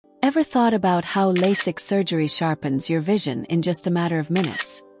Ever thought about how LASIK surgery sharpens your vision in just a matter of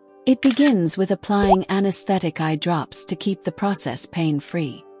minutes? It begins with applying anesthetic eye drops to keep the process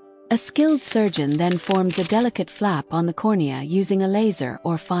pain-free. A skilled surgeon then forms a delicate flap on the cornea using a laser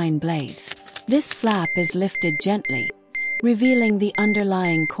or fine blade. This flap is lifted gently, revealing the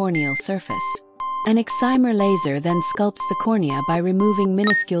underlying corneal surface. An excimer laser then sculpts the cornea by removing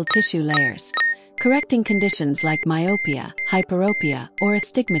minuscule tissue layers, correcting conditions like myopia, hyperopia, or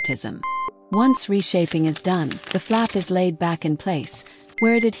astigmatism. Once reshaping is done, the flap is laid back in place,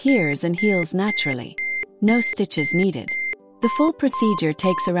 where it adheres and heals naturally. No stitches needed. The full procedure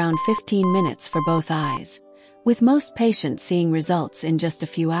takes around 15 minutes for both eyes, with most patients seeing results in just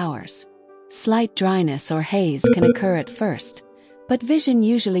a few hours. Slight dryness or haze can occur at first, but vision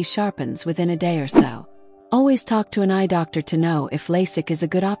usually sharpens within a day or so. Always talk to an eye doctor to know if LASIK is a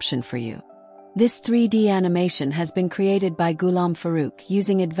good option for you. This 3D animation has been created by Ghulam Farooque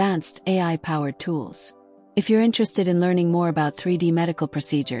using advanced AI-powered tools. If you're interested in learning more about 3D medical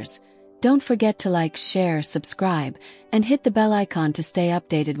procedures, don't forget to like, share, subscribe, and hit the bell icon to stay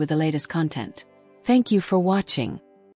updated with the latest content. Thank you for watching.